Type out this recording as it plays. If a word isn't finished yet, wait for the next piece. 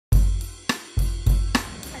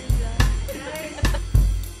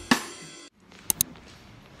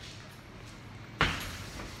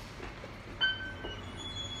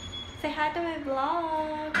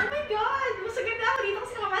vlog. Oh my God! Masagad na ako dito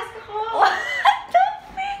kasi nakamask ako. What the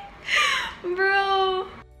fuck? Bro!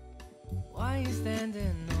 Why you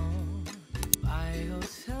standing on by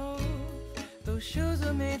yourself? Those shoes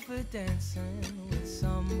were made for dancing with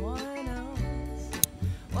someone else.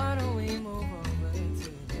 Why don't we move over to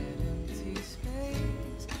that empty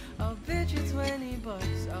space? I'll bet you 20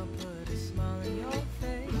 bucks, I'll put a smile on your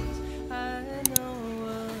face. I know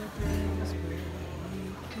a place where we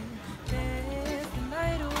can dance the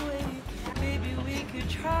night away. Maybe we could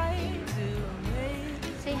try to make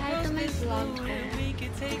Say hi to my vlog. we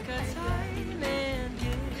could take our time and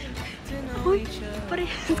get to know Uy, each other.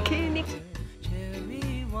 parehas kayo ni...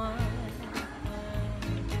 Cherry wine.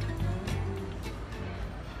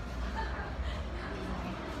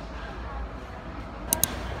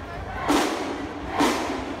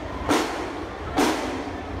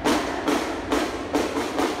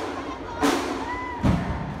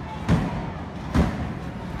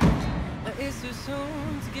 It's too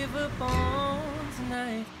soon to give up on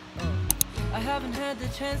tonight. I haven't had the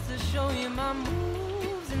chance to show you my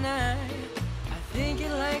moves tonight. I think you'd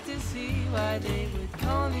like to see why they would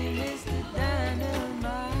call me Mr.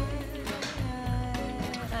 Dynamite.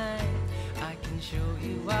 I can show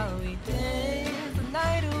you while we dance the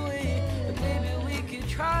night away. But maybe we could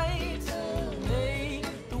try to make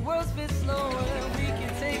the world spit slower. We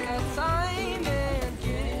can take our time and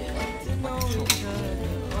get to know each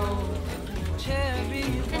other. Cherry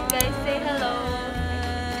And guys, say hello.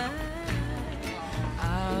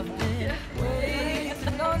 I've been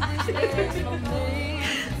waiting on this day for me.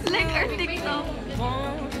 Like our TikTok.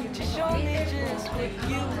 Won't you show me just what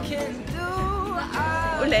you can do?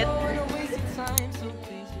 I Ulit. don't wanna waste your time, so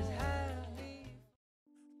please just have me.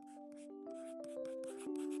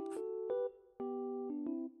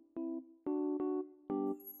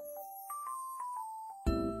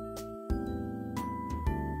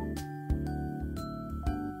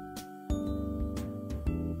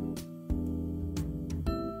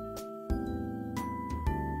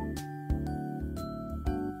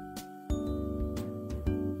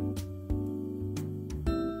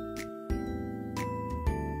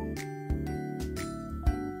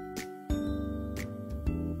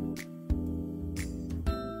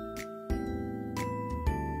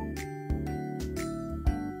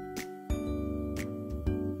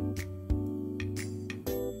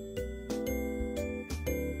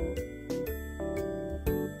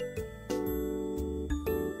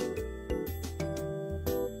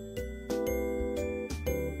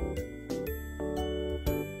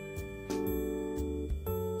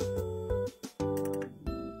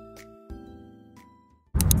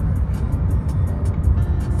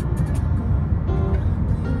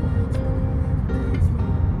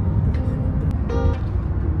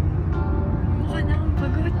 Mukha na akong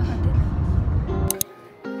pagod.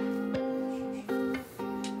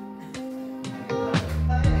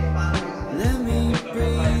 Let me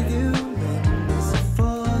breathe you in this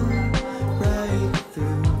fall right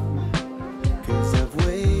through. 'Cause I've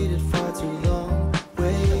waited far too long,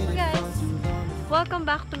 waited Guys, far too long. welcome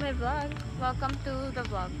back to my vlog. Welcome to the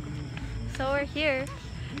vlog. So we're here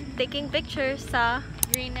taking pictures sa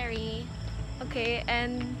greenery. Okay,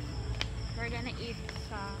 and We're gonna eat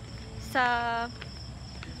sa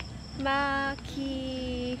Makishiro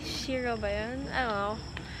ba yun? I don't know.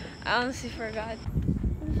 I honestly forgot.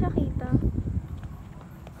 Hindi siya kita.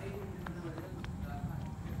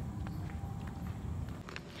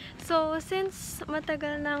 So, since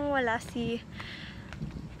matagal nang wala si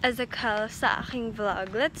Ezekiel sa aking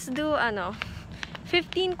vlog, let's do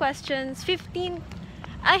 15 questions. 15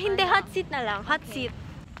 hindi, hot seat na lang. Hot seat.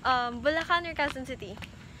 Bulacan or Quezon City?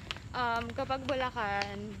 kapag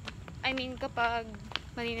Bulacan, kapag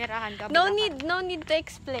maninirahan ka, No Bulacan. need to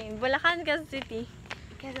explain. Bulacan, Quezon City.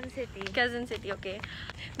 Quezon City. Quezon City, okay.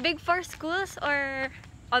 Big Four schools or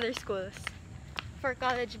other schools? For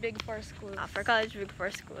college, Big Four schools. For college, Big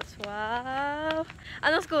Four schools. Wow!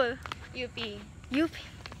 Anong school? UP. UP.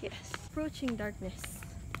 Yes. Approaching darkness.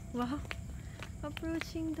 Wow.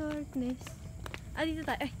 Approaching darkness. Dito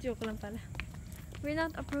tayo. Joke lang pala. We're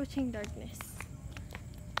not approaching darkness.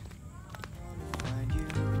 Find you.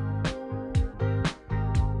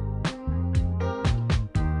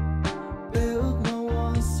 Build my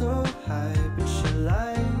walls so high, but your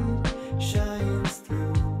light shines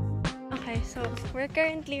through. Okay, so we're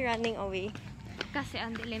currently running away. Kasi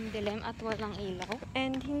ang dilim-dilim at walang ilaw.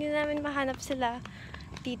 And hindi namin mahanap sila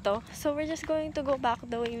dito. So we're just going to go back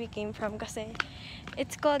the way we came from kasi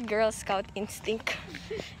it's called Girl Scout instinct.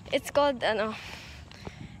 It's called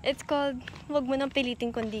wag mo nang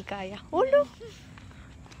pilitin kung di kaya. Ulo!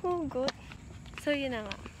 Oh, good. So yun na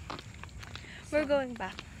nga. We're going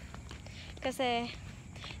back. Kasi,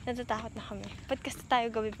 natatakot na kami. Ba't kasi tayo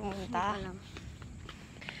gabi pumunta?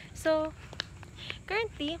 So,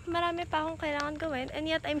 currently, marami pa akong kailangan gawin and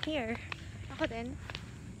yet I'm here. Ako din.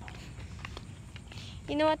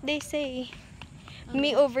 You know what they say?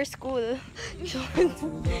 Me over school.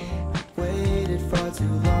 Waited far too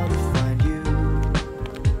long to find you.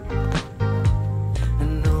 I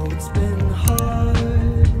know it's been hard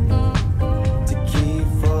to keep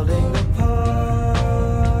falling apart.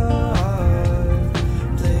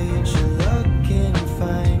 Played your luck and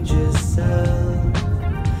find yourself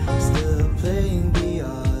still playing the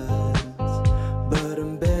odds, but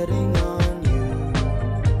I'm betting on you.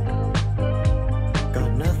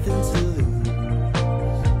 Got nothing to lose.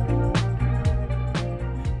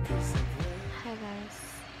 Hi guys.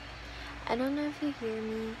 I don't know if you hear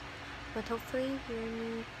me, but hopefully you hear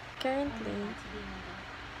me. Currently,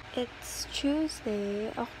 it's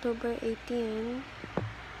Tuesday, October 18,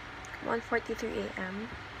 1:43 a.m.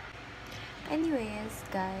 Anyways,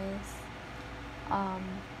 guys,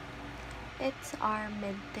 it's our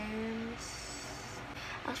midterms.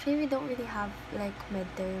 Actually, we don't really have like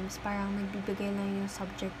midterms. Parang nagbibigay lang yung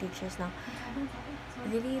subject teachers ng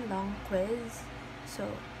really long quiz. So,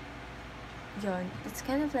 yun. It's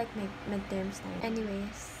kind of like midterms na.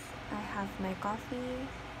 Anyways, I have my coffee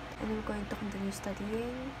and I'm going to continue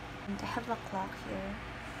studying. And I have a clock here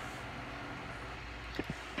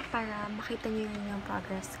para makita niyo yung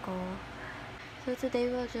progress ko. So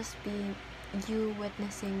today will just be you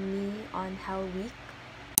witnessing me on Hell Week.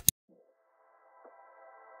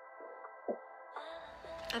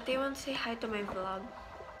 Ate, you want to say hi to my vlog?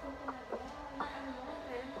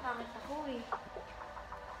 Bakit ako eh?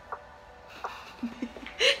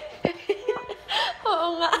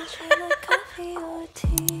 Oo nga. Coffee or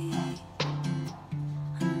tea,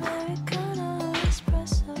 Americano,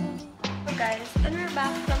 espresso, So guys, and we're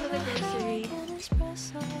back from the grocery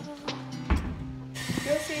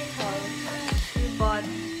haul. We bought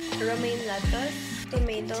romaine lettuce,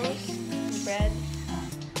 tomatoes, bread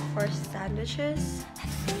for sandwiches.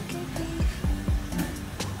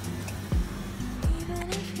 even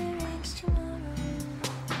if it rains tomorrow.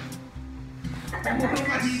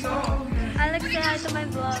 Alex, say hi to my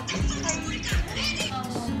vlog.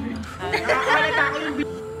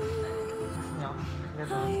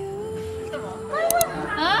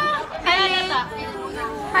 Hi, Lee!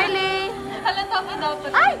 Hi, Lee!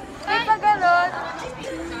 Ay! May pagalon!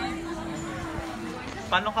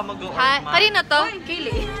 Paano ka mag-o-order? Kanina to?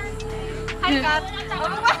 Kaylee. Hi, Kat!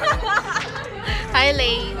 Hi,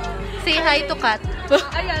 Lay. Say hi to Kat.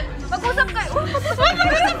 Ayan. Mag-usap kayo. Mag-usap kayo.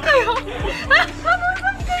 Mag-usap kayo.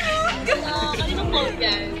 Kaninong phone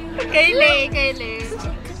yan? Kay Lay.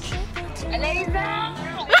 Leiza!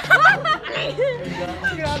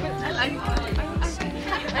 Grabe.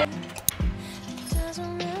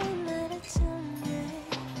 Doesn't really matter to me.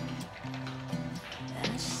 I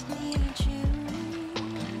just need you.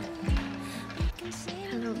 We can see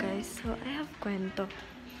Hello guys, so I have kwento.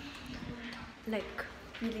 Like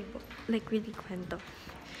really kwento.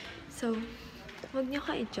 So, wag niyo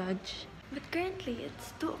ka i-judge. But currently,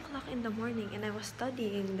 it's 2 o'clock in the morning and I was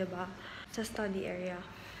studying, diba? Sa study area.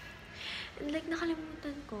 And like,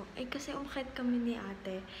 nakalimutan ko. Eh, kasi umakyat kami ni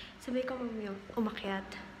ate. Sabay ko umakyat.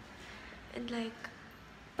 And like,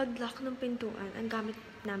 pag-lock ng pintuan, ang gamit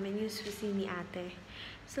namin yung susi ni ate.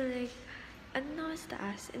 So like, ano na was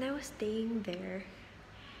taas? And I was staying there.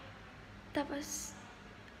 Tapos,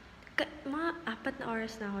 mga 4 na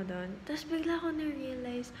oras na ako doon. Tapos bigla ako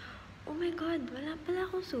na-realize, oh my God, wala pala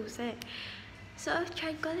akong susi. So I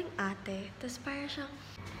tried calling ate. Tapos para siyang,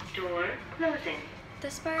 Door closing.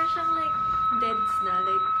 tapos para siyang like, deads na.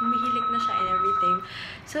 Like, humihilik na siya and everything.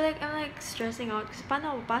 So like, I'm like stressing out. Kasi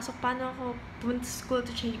paano ako pasok? Paano ako pumunta sa school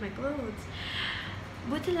to change my clothes?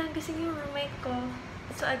 Buti lang kasi yung roommate ko.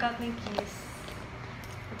 So I got my keys.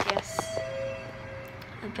 But yes.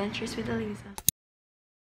 Adventures with Uhleiza.